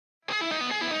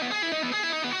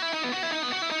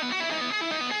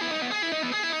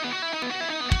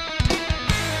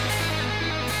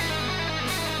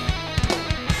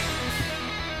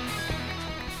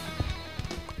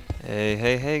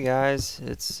Hey guys,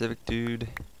 it's Civic Dude,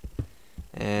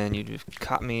 and you just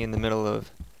caught me in the middle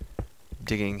of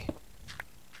digging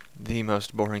the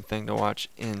most boring thing to watch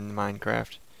in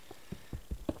Minecraft.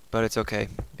 But it's okay,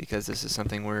 because this is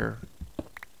something we're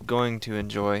going to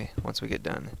enjoy once we get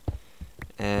done.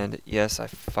 And yes, I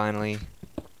finally,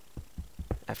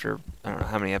 after I don't know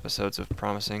how many episodes of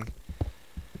promising,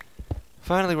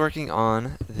 finally working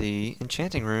on the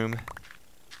enchanting room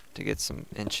to get some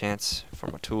enchants for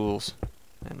my tools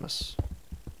and my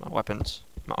weapons,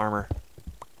 my armor.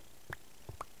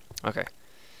 Okay,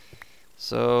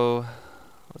 so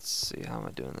let's see, how am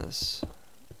I doing this?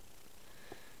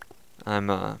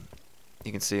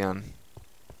 You can see I'm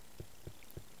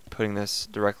putting this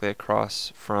directly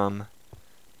across from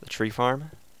the tree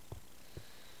farm.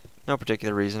 No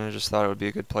particular reason, I just thought it would be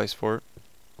a good place for it.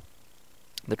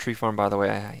 The tree farm, by the way,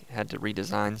 I had to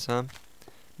redesign some,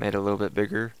 made it a little bit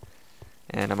bigger,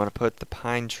 and I'm going to put the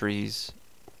pine trees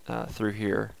through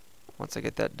here once I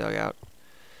get that dug out.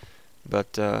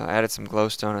 But I added some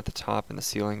glowstone at the top and the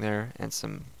ceiling there, and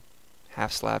some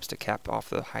half slabs to cap off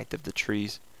the height of the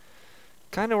trees.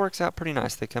 Kind of works out pretty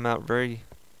nice. They come out very,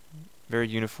 very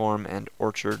uniform and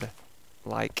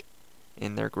orchard-like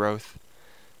in their growth.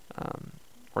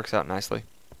 Works out nicely.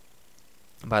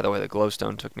 By the way, the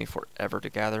glowstone took me forever to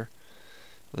gather.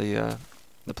 The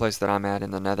place that I'm at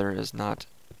in the Nether is not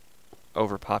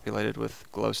overpopulated with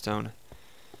glowstone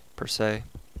per se.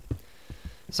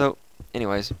 So,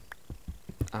 anyways,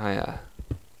 man,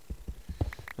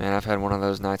 I've had one of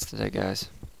those nights today, guys.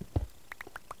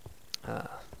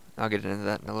 I'll get into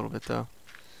that in a little bit, though.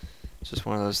 It's just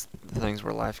one of those things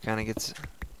where life kind of gets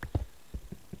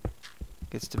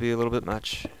to be a little bit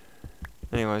much.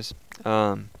 Anyways,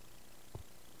 let's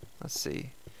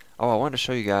see. Oh, I wanted to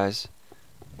show you guys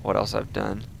what else I've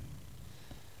done.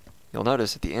 You'll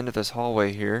notice at the end of this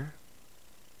hallway here.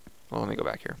 Well, let me go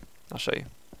back here. I'll show you.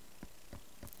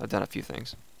 I've done a few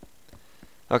things.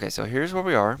 Okay, so here's where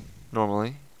we are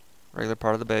normally. Regular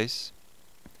part of the base.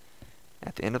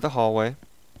 At the end of the hallway,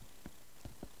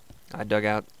 I dug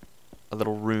out a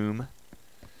little room,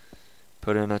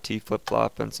 put in a T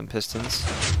flip-flop and some pistons,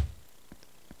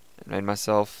 and made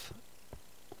myself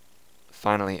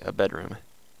finally a bedroom,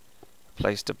 a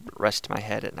place to rest my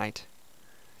head at night.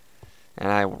 And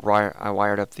I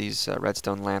wired up these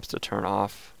redstone lamps to turn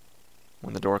off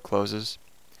when the door closes.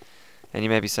 And you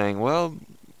may be saying, well,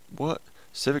 what?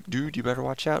 Civic Dude, you better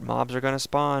watch out, mobs are gonna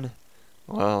spawn.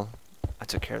 Well, I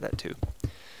took care of that too.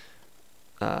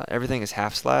 Everything is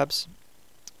half slabs,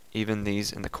 even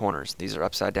these in the corners. These are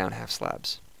upside down half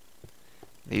slabs.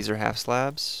 These are half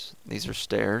slabs, these are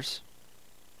stairs,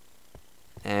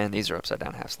 and these are upside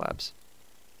down half slabs.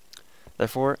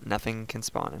 Therefore, nothing can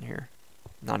spawn in here.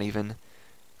 Not even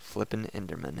flippin'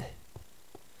 Enderman.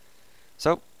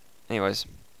 So, anyways,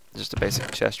 just a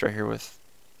basic chest right here with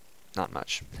not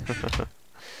much.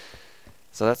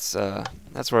 So that's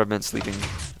where I've been sleeping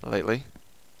lately.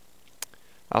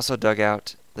 I also dug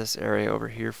out this area over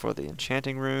here for the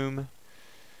enchanting room,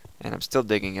 and I'm still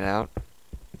digging it out.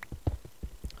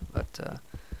 But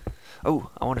oh,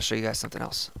 I want to show you guys something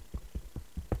else.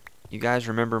 You guys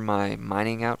remember my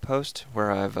mining outpost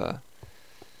where I've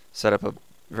set up a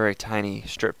very tiny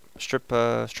strip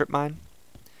mine?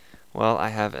 Well, I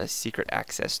have a secret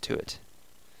access to it.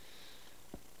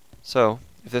 So,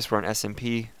 if this were an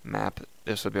SMP map,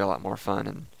 this would be a lot more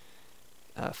fun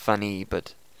and funny,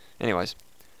 but anyways,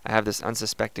 I have this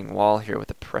unsuspecting wall here with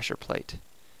a pressure plate.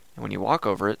 And when you walk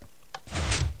over it,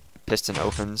 piston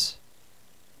opens,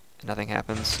 and nothing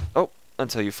happens. Oh,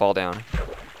 until you fall down.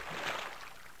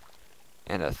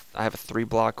 And I have a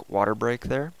 3-block water break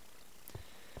there.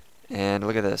 And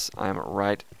look at this, I'm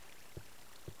right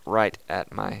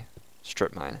at my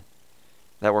strip mine.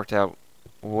 That worked out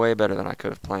way better than I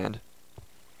could have planned.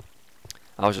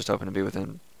 I was just hoping to be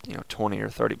within, 20 or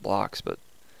 30 blocks, but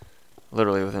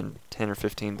literally within 10 or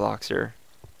 15 blocks here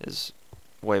is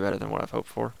way better than what I've hoped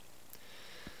for.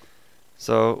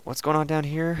 So, what's going on down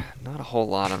here? Not a whole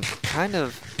lot. I'm kind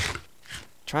of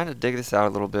trying to dig this out a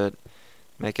little bit,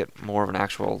 make it more of an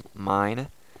actual mine,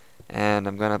 and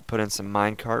I'm going to put in some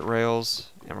minecart rails,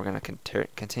 and we're going to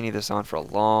continue this on for a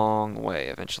long way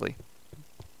eventually.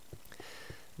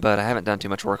 But I haven't done too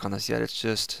much work on this yet. It's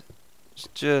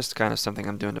just kind of something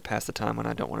I'm doing to pass the time when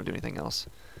I don't want to do anything else.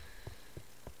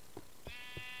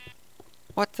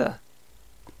 What the?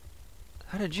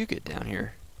 How did you get down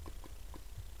here?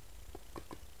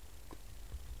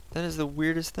 That is the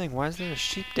weirdest thing. Why is there a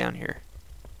sheep down here?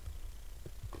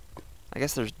 I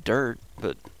guess there's dirt,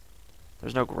 but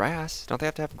there's no grass. Don't they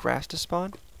have to have grass to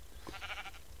spawn?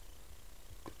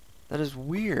 That is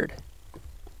weird.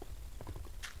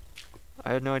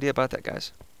 I had no idea about that,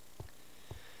 guys.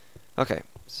 Okay,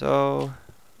 so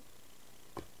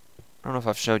I don't know if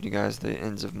I've showed you guys the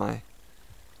ends of my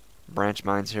branch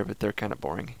mines here, but they're kind of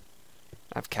boring.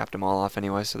 I've capped them all off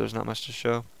anyway, so there's not much to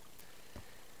show.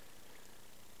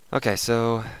 Okay,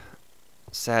 so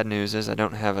sad news is I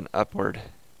don't have an upward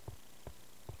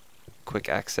quick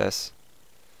access,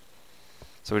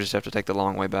 so we just have to take the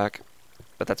long way back,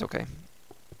 but that's okay.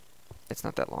 It's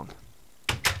not that long.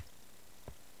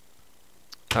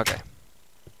 Okay.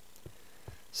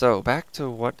 So, back to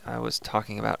what I was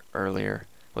talking about earlier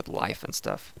with life and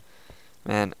stuff.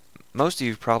 Man, most of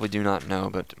you probably do not know,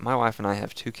 but my wife and I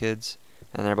have 2 kids,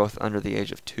 and they're both under the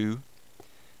age of 2.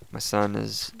 My son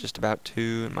is just about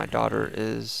 2, and my daughter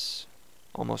is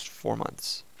almost 4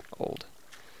 months old.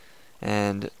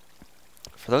 And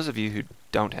for those of you who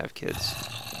don't have kids...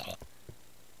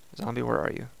 Zombie, where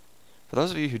are you? For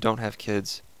those of you who don't have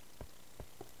kids,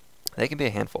 they can be a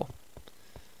handful.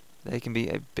 They can be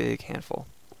a big handful.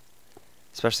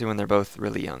 Especially when they're both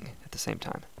really young at the same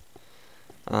time.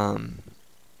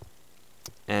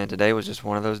 And today was just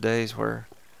one of those days where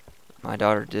my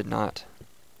daughter did not,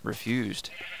 refused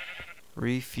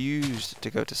to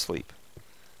go to sleep.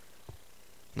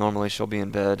 Normally she'll be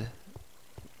in bed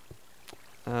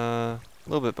a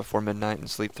little bit before midnight and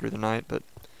sleep through the night, but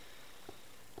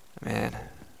man,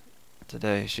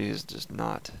 today she is just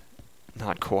not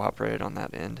cooperated on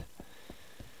that end.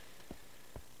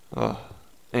 Oh,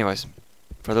 anyways,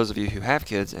 for those of you who have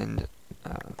kids, and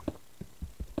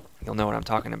you'll know what I'm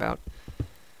talking about.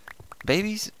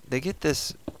 Babies, they have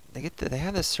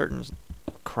this certain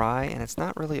cry, and it's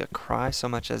not really a cry so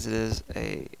much as it is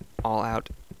a all-out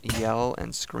yell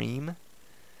and scream.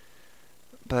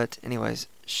 But anyways,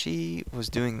 she was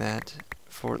doing that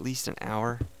for at least an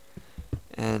hour,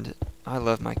 and I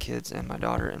love my kids and my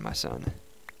daughter and my son,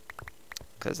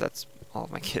 because that's all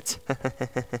of my kids.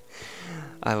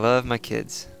 I love my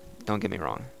kids, don't get me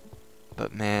wrong,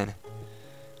 but man,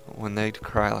 when they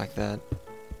cry like that,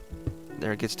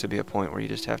 there gets to be a point where you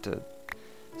just have to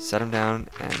set them down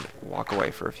and walk away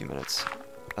for a few minutes.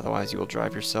 Otherwise, you will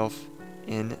drive yourself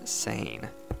insane.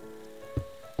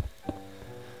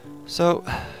 So,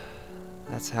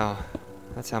 that's how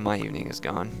my evening has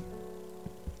gone.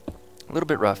 A little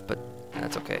bit rough, but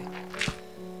that's okay.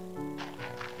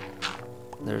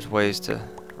 There's ways to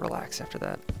relax after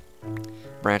that.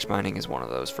 Branch mining is one of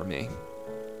those for me.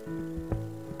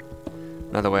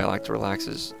 Another way I like to relax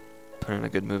is put in a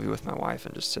good movie with my wife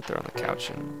and just sit there on the couch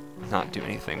and not do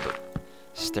anything but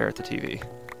stare at the TV.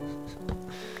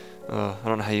 I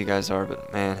don't know how you guys are,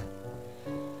 but man,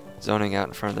 zoning out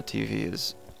in front of the TV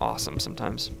is awesome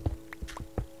sometimes.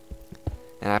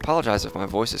 And I apologize if my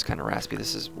voice is kind of raspy.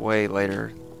 This is way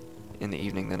later in the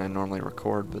evening than I normally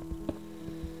record, but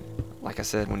like I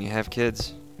said, when you have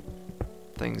kids,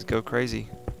 things go crazy.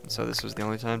 So this was the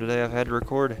only time today I've had to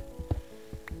record.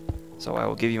 So I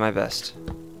will give you my best,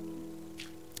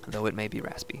 though it may be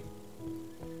raspy.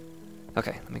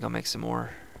 Okay, let me go make some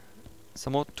more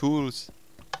tools.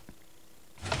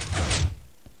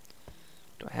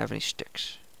 Do I have any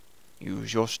sticks?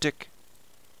 Use your stick.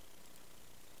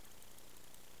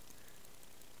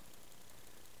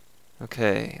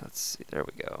 Okay, let's see. There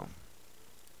we go.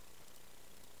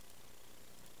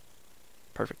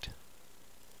 Perfect.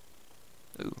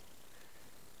 Ooh.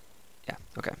 Yeah,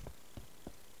 okay.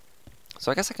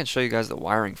 So I guess I can show you guys the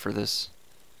wiring for this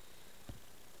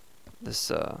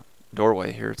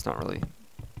doorway here. It's not really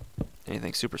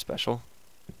anything super special.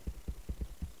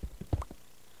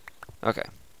 Okay.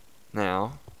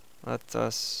 Now, let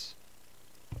us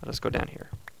go down here.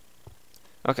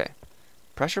 Okay.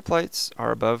 Pressure plates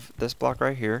are above this block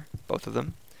right here, both of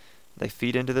them. They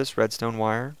feed into this redstone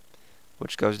wire,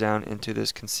 which goes down into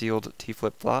this concealed T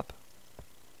flip-flop.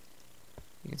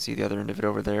 You can see the other end of it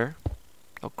over there.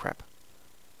 Oh crap.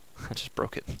 I just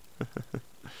broke it.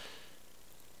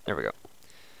 There we go.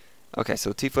 Okay,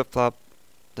 so the T flip-flop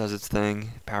does its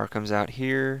thing. Power comes out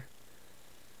here,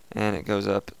 and it goes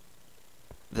up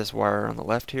this wire on the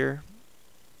left here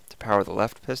to power the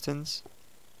left pistons.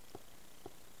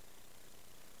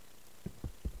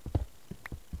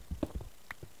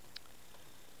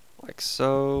 Like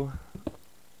so.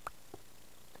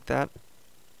 Like that.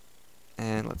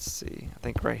 And let's see. I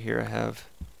think right here I have...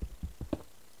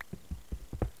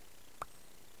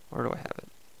 Where do I have it?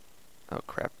 Oh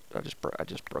crap. I just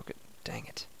broke it. Dang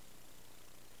it.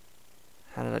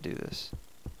 How did I do this?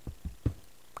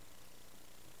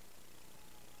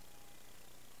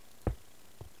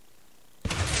 I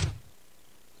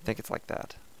think it's like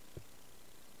that.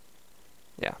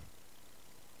 Yeah.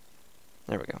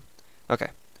 There we go. Okay.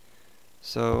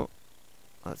 So,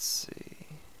 let's see.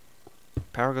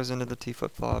 power goes into the T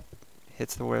flip-flop,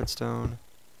 hits the whetstone,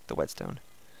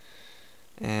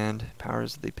 and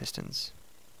powers the pistons.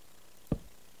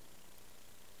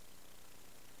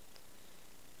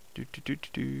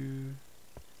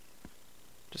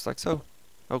 Just like so.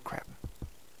 Oh crap.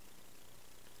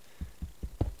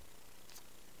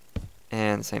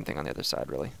 And the same thing on the other side,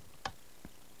 really.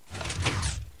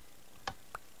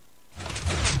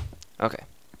 Okay.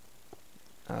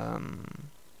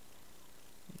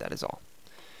 That is all.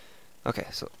 Okay,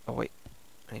 so, oh wait,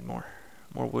 I need more.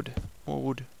 More wood.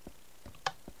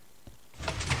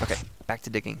 Okay, back to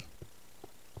digging.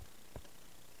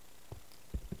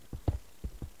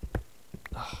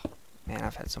 Oh, man,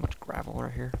 I've had so much gravel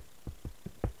right here.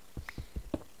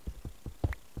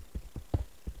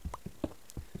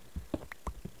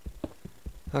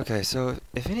 Okay, so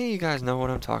if any of you guys know what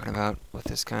I'm talking about with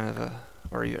this kind of a,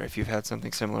 or if you've had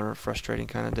something similar, a frustrating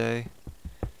kind of day,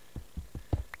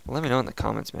 let me know in the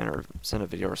comments, man, or send a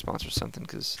video response or something,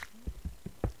 because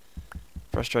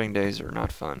frustrating days are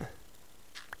not fun.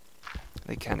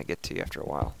 They kind of get to you after a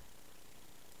while.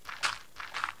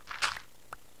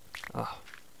 Oh.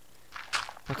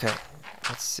 Okay,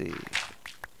 let's see.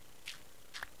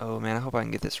 Oh man, I hope I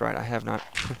can get this right. I have not,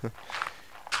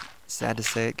 sad to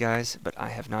say it guys, but I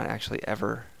have not actually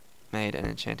ever made an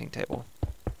enchanting table.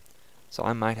 So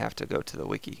I might have to go to the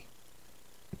wiki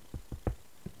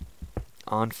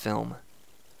on film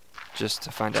just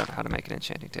to find out how to make an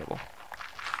enchanting table.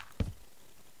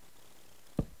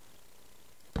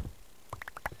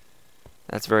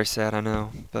 That's very sad, I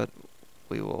know, but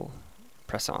we will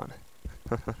press on.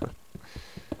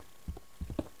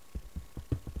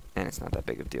 And it's not that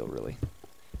big of a deal, really.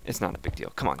 It's not a big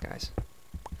deal. Come on, guys.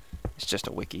 It's just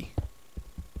a wiki.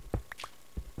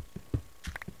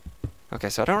 Okay,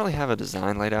 so I don't really have a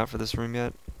design laid out for this room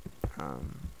yet.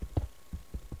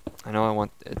 I know I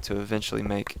want it to eventually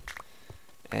make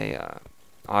a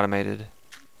automated,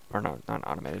 or no, not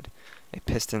automated, a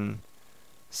piston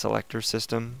selector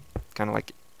system, kind of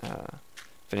like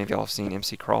if any of y'all have seen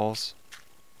MC Crawl's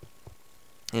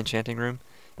enchanting room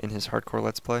in his hardcore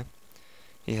Let's Play.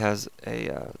 He has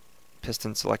a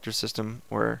piston selector system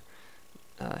where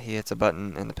he hits a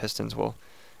button and the pistons will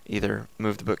either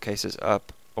move the bookcases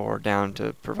up or down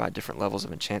to provide different levels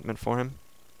of enchantment for him.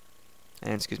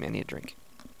 And excuse me, I need a drink.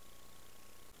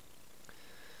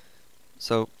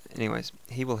 So anyways,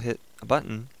 he will hit a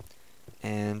button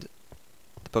and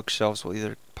the bookshelves will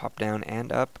either pop down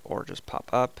and up, or just pop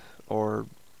up, or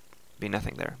be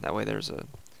nothing there. That way there's a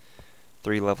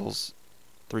 3 levels,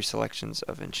 3 selections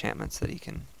of enchantments that he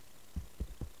can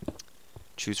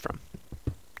choose from.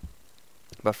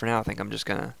 But for now I think I'm just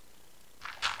gonna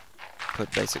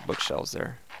put basic bookshelves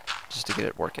there just to get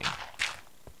it working.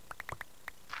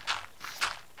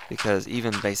 Because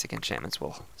even basic enchantments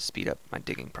will speed up my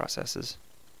digging processes.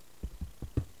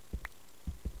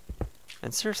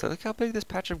 And seriously, look how big this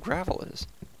patch of gravel is.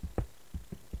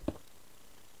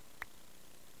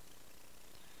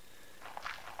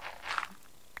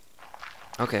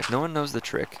 Okay, if no one knows the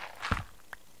trick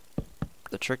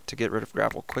to get rid of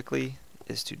gravel quickly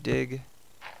is to dig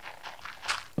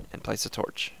and place a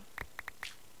torch.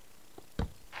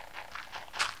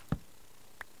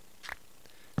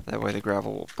 That way the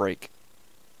gravel will break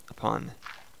upon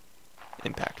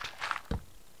impact.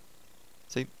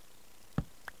 See?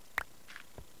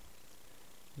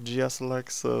 Just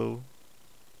like so.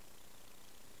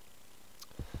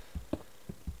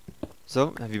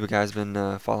 So, have you guys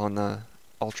been following the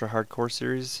Ultra Hardcore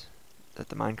series that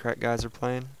the Minecraft guys are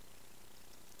playing?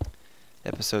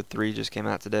 Episode 3 just came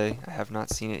out today. I have not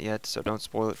seen it yet, so don't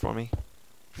spoil it for me.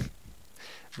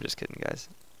 I'm just kidding, guys.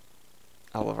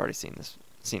 I'll have already seen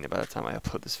it by the time I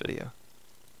upload this video.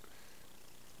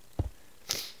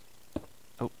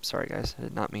 Oh, sorry guys. I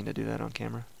did not mean to do that on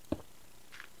camera.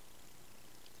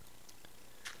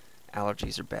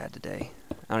 Allergies are bad today.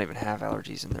 I don't even have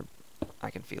allergies and I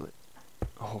can feel it.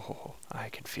 Oh, I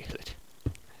can feel it.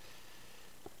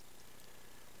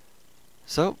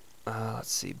 So,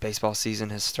 let's see. Baseball season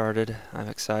has started. I'm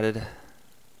excited.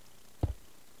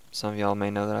 Some of y'all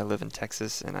may know that I live in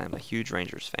Texas and I'm a huge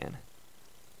Rangers fan.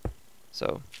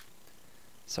 So,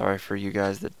 sorry for you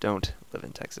guys that don't live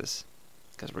in Texas,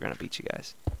 because we're going to beat you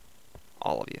guys.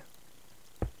 All of you.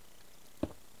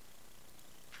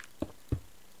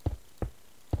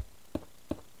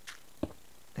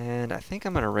 And I think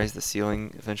I'm going to raise the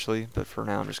ceiling eventually, but for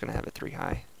now I'm just going to have it 3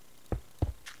 high.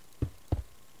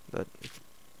 But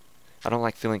I don't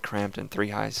like feeling cramped, and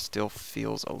 3 high still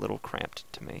feels a little cramped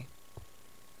to me.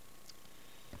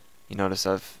 You notice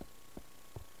I've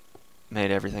made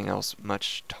everything else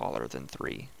much taller than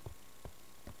 3.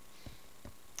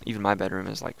 Even my bedroom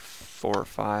is like 4 or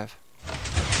 5.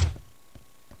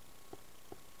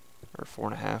 Or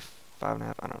 4.5,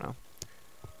 5.5, I don't know.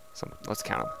 So let's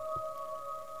count them.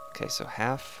 Okay, so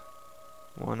half,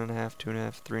 1.5,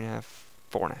 2.5, 3.5,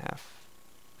 4.5.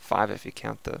 5 if you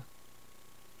count the,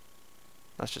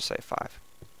 let's just say 5.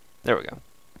 There we go.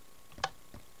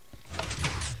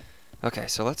 Okay,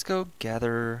 so let's go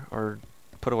gather or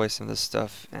put away some of this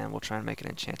stuff and we'll try and make an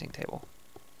enchanting table.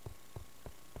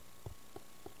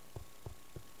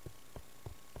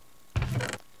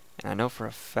 And I know for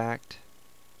a fact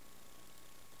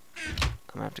I'm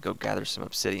gonna have to go gather some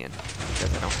obsidian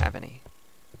because I don't have any.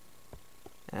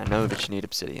 And I know that you need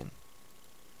obsidian.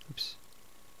 Oops.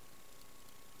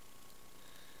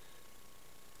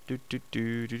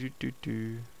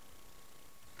 Do.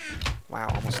 Wow,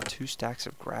 almost 2 stacks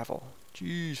of gravel.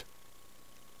 Jeez.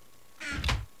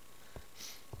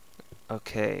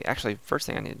 Okay, actually, first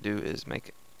thing I need to do is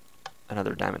make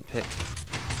another diamond pick.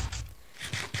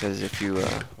 Because if you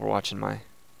were watching my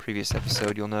previous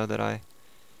episode, you'll know that I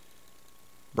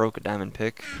broke a diamond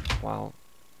pick while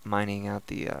mining out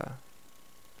the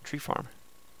tree farm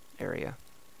area.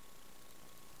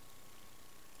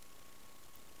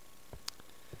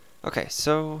 Okay,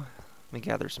 so let me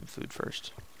gather some food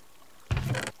first.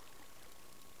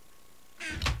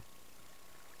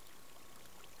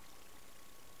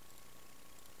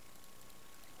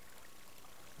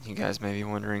 You guys may be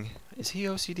wondering, is he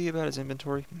OCD about his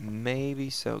inventory? Maybe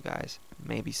so, guys.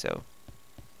 Maybe so.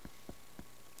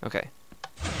 Okay.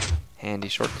 Handy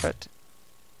shortcut.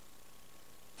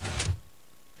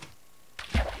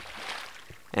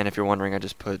 And if you're wondering, I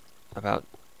just put about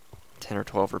 10 or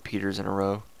 12 repeaters in a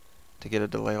row to get a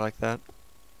delay like that.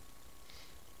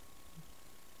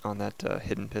 On that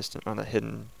hidden piston, on the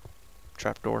hidden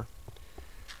trapdoor.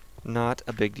 Not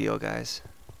a big deal, guys.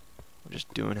 We're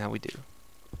just doing how we do.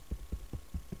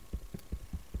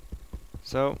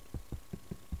 So,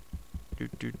 you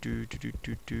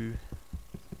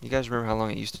guys remember how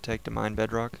long it used to take to mine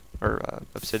bedrock? Or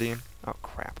obsidian? Oh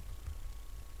crap.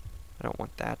 I don't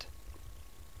want that.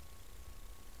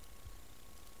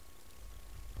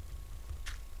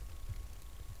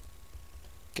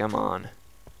 Come on.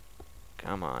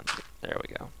 Come on. There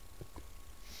we go.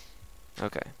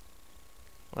 Okay.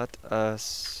 Let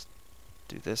us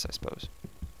do this, I suppose.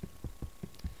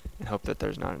 And hope that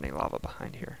there's not any lava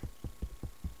behind here.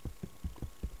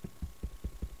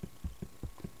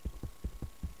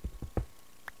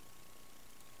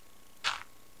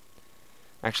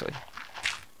 Actually,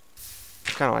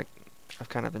 I've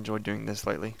kind of enjoyed doing this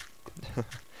lately.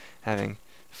 Having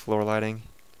floor lighting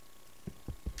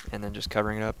and then just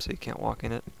covering it up so you can't walk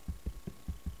in it.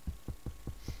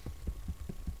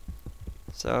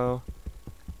 So,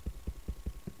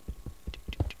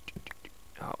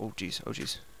 oh geez, oh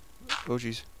geez, oh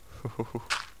geez. Oh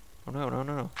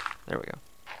no. There we go.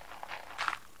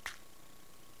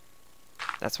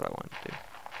 That's what I wanted to do.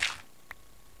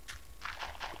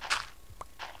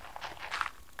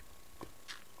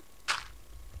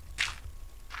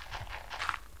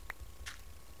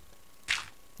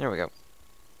 There we go.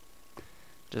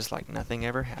 Just like nothing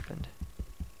ever happened.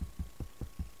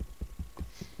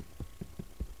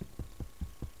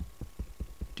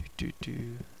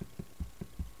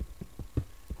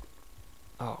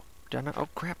 Oh, did I not? Oh,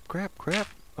 crap.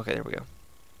 Okay, there we go.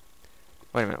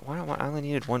 Wait a minute, I only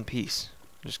needed 1 piece.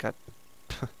 I just got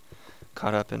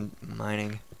caught up in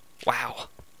mining. Wow!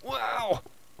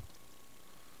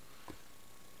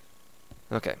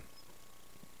 Okay.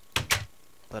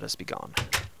 Let us be gone.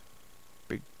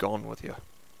 Be gone with you.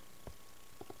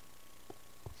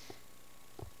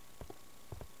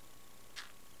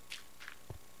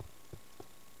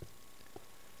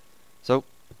 So,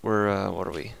 we're, what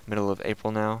are we? Middle of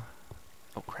April now?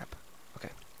 Oh, crap.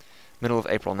 Okay. Middle of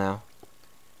April now.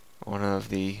 One of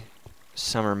the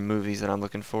summer movies that I'm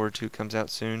looking forward to comes out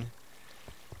soon.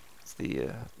 It's the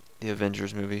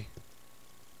Avengers movie.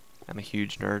 I'm a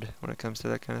huge nerd when it comes to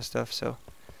that kind of stuff, so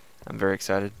I'm very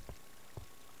excited.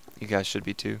 You guys should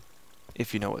be too,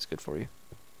 if you know what's good for you.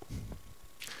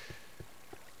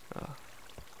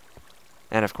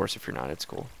 And of course, if you're not, it's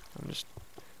cool. I'm just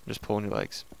pulling your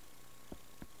legs.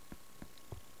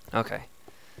 Okay.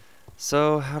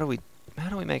 So how do we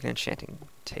make an enchanting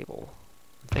table?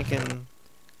 I'm thinking,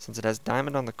 since it has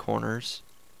diamond on the corners,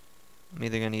 I'm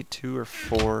either gonna need 2 or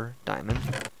 4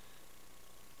 diamond.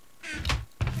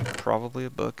 Probably a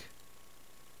book.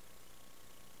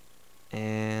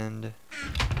 And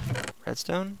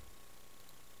redstone?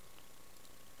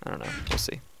 I don't know. We'll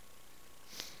see.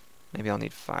 Maybe I'll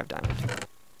need 5 diamond.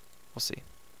 We'll see.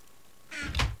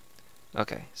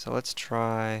 Okay, so let's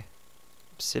try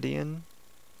obsidian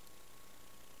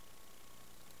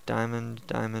Diamond,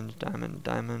 diamond, diamond,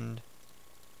 diamond.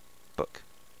 Book.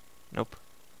 Nope.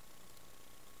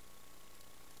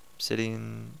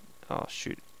 Obsidian. Oh,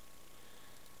 shoot.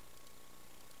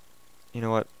 You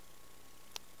know what?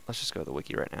 Let's just go to the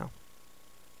wiki right now.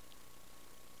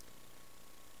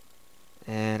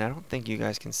 And I don't think you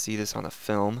guys can see this on the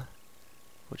film,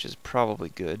 which is probably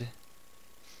good,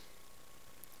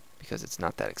 because it's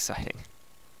not that exciting.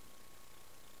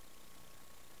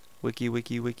 Wiki,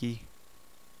 wiki, wiki.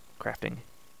 Crafting.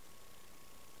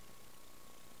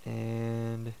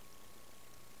 And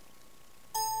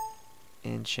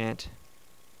enchant.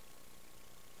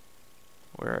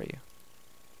 Where are you?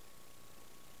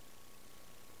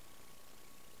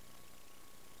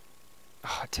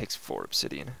 Oh, it takes 4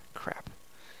 obsidian. Crap.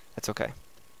 That's okay.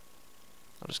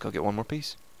 I'll just go get one more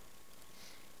piece.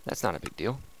 That's not a big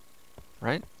deal,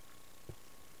 right?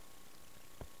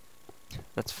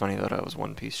 That's funny that I was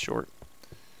 1 piece short.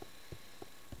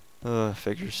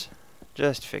 Figures.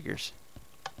 Just figures.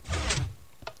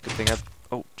 Good thing I've...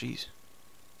 Oh, jeez.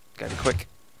 Gotta be quick.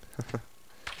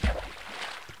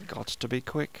 Gots to be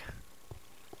quick.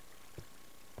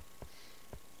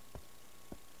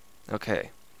 Okay.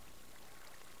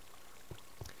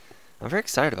 I'm very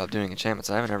excited about doing enchantments.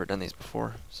 I haven't ever done these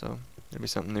before, so it'll be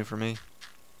something new for me.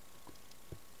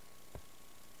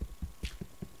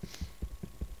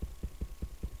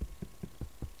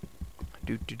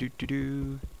 Do do do do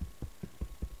do.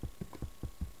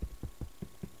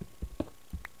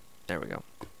 There we go.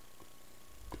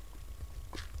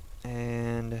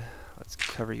 And let's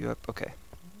cover you up. Okay,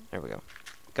 there we go.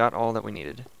 Got all that we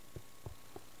needed.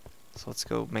 So let's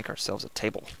go make ourselves a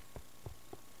table.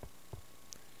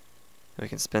 We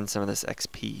can spend some of this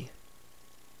XP.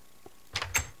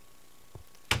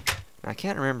 I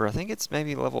can't remember. I think it's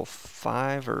maybe level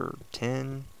 5 or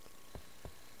 10.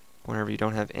 Whenever you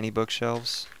don't have any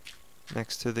bookshelves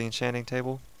next to the enchanting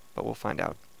table, but we'll find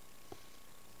out.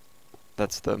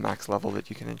 That's the max level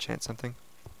that you can enchant something.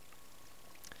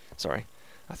 Sorry,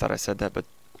 I thought I said that, but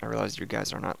I realized you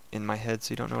guys are not in my head,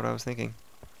 so you don't know what I was thinking.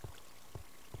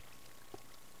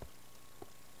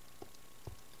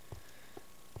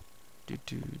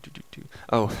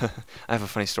 Oh, I have a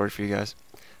funny story for you guys.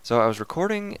 So I was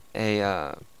recording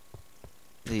a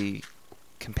the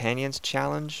Companions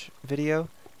Challenge video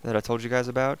that I told you guys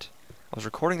about. I was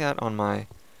recording that on my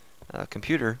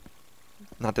computer.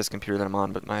 Not this computer that I'm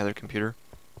on, but my other computer.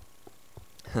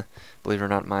 Believe it or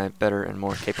not, my better and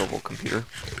more capable computer.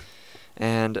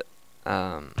 And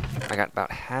I got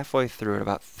about halfway through it,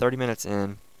 about 30 minutes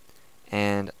in,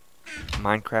 and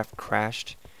Minecraft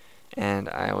crashed, and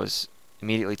I was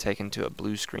immediately taken to a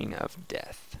blue screen of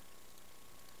death.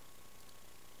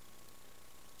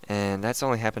 And that's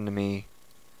only happened to me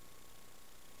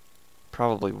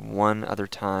probably one other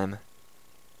time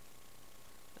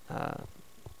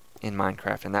in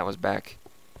Minecraft, and that was back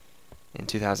in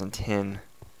 2010,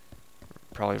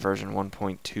 probably version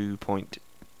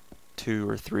 1.2.2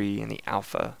 or 3 in the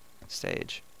alpha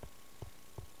stage.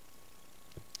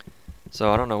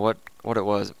 So I don't know what it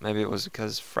was. Maybe it was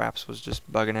because Fraps was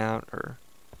just bugging out or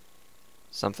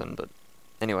something, but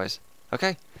anyways.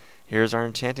 Okay, here's our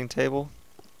enchanting table.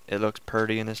 It looks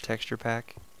pretty in this texture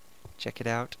pack. Check it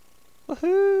out.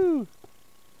 Woohoo!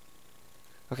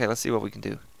 Okay, let's see what we can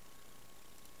do.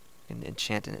 We can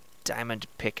enchant a diamond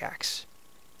pickaxe.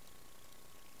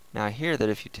 Now I hear that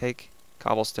if you take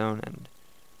cobblestone and...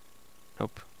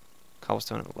 Nope.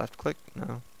 Cobblestone and left click?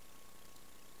 No.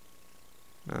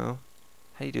 No.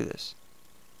 How do you do this?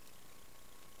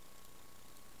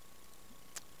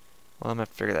 Well, I'm going to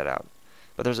have to figure that out.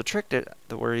 But there's a trick to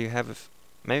where you have...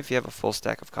 Maybe if you have a full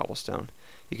stack of cobblestone,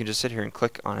 you can just sit here and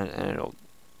click on it and it'll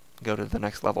go to the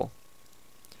next level.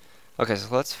 Okay,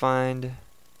 so let's find...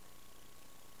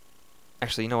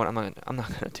 Actually, you know what? I'm not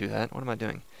gonna do that. What am I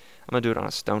doing? I'm gonna do it on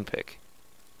a stone pick.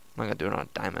 I'm not gonna do it on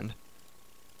a diamond.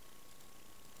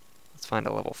 Let's find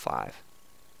a level 5.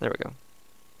 There we go.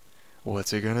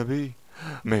 What's it gonna be?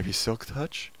 Maybe silk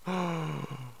touch?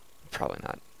 Probably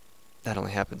not. That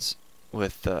only happens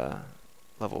with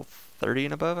level 30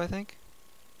 and above, I think.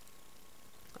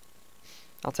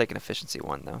 I'll take an efficiency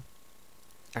 1 though.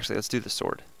 Actually, let's do the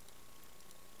sword.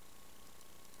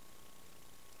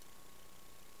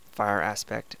 Fire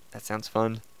aspect. That sounds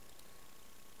fun.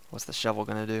 What's the shovel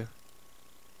gonna do?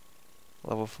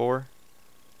 Level 4?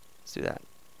 Let's do that.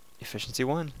 Efficiency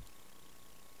 1.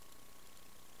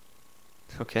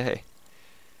 Okay.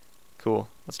 Cool.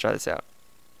 Let's try this out.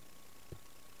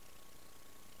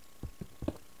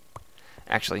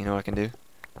 Actually, you know what I can do?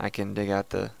 I can dig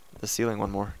out the ceiling one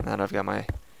more, now that I've got my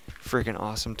freaking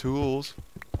awesome tools.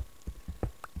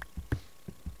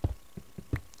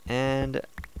 And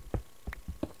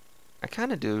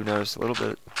kind of do notice a little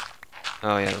bit.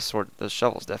 Oh yeah, the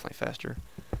shovel's definitely faster.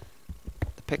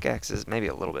 The pickaxe is maybe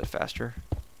a little bit faster.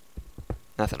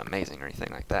 Nothing amazing or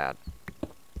anything like that,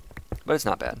 but it's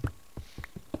not bad.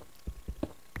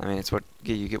 I mean, it's what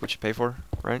you get what you pay for,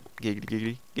 right? Giggity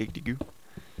giggity giggity goo.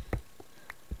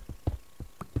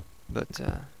 But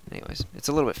anyways, it's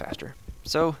a little bit faster.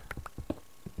 So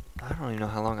I don't even know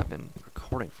how long I've been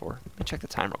recording for. Let me check the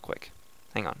time real quick.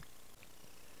 Hang on.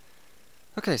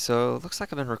 Okay, so it looks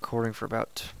like I've been recording for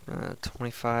about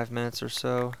 25 minutes or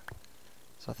so.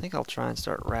 So I think I'll try and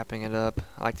start wrapping it up.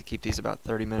 I like to keep these about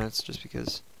 30 minutes just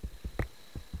because,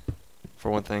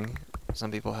 for one thing, some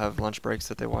people have lunch breaks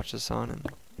that they watch this on, and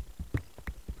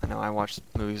I know I watch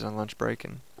movies on lunch break,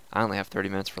 and I only have 30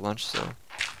 minutes for lunch, so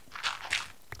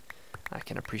I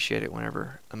can appreciate it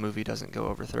whenever a movie doesn't go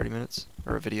over 30 minutes,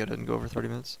 or a video doesn't go over 30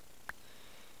 minutes.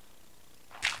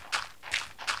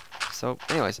 So,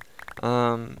 anyways,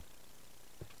 let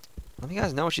me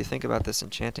guys know what you think about this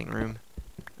enchanting room.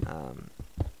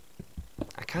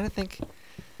 I kind of think,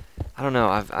 I don't know,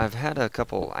 I've had a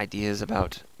couple ideas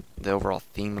about the overall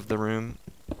theme of the room.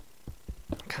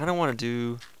 I kind of want to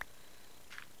do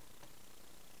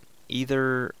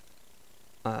either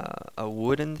a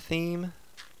wooden theme,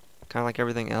 kind of like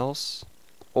everything else,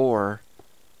 or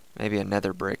maybe a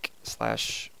nether brick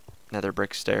 / nether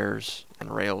brick stairs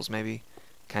and rails maybe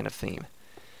kind of theme.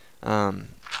 Let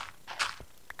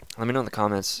me know in the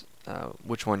comments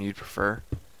which one you'd prefer.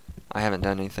 I haven't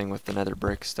done anything with the nether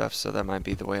brick stuff, so that might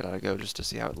be the way it ought to go, just to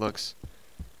see how it looks.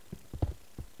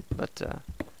 But I'm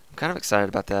kind of excited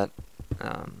about that.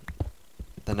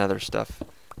 The nether stuff,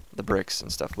 the bricks and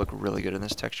stuff look really good in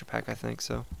this texture pack, I think,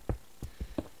 so.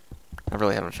 I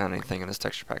really haven't found anything in this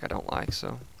texture pack I don't like,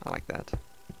 so I like that.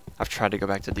 I've tried to go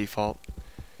back to default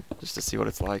just to see what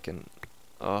it's like, and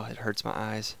oh, it hurts my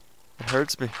eyes. It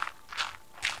hurts me.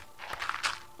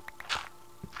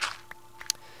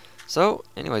 So,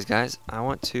 anyways, guys, I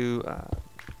want to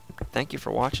thank you for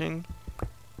watching.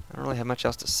 I don't really have much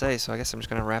else to say, so I guess I'm just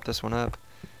going to wrap this one up.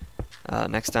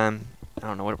 Next time, I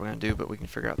don't know what we're going to do, but we can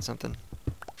figure out something.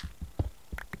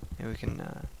 Maybe we can,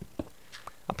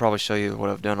 I'll probably show you what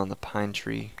I've done on the pine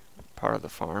tree part of the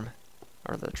farm,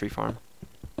 or the tree farm.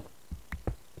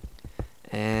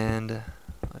 And,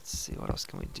 let's see, what else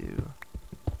can we do?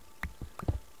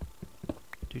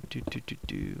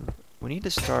 We need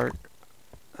to start,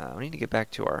 we need to get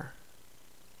back to our,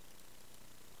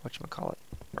 whatchamacallit,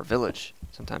 our village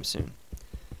sometime soon.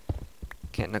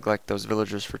 Can't neglect those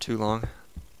villagers for too long.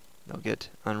 They'll get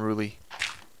unruly.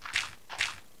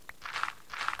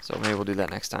 So maybe we'll do that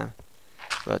next time.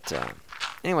 But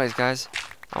anyways, guys,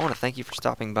 I want to thank you for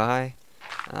stopping by.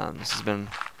 This has been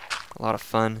a lot of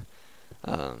fun.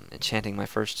 Enchanting my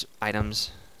first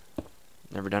items.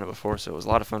 Never done it before, so it was a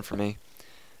lot of fun for me.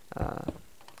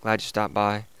 Glad you stopped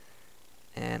by.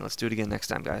 And let's do it again next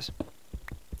time, guys.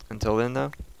 Until then,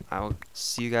 though, I will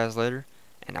see you guys later,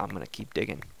 and I'm going to keep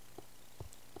digging.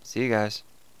 See you guys.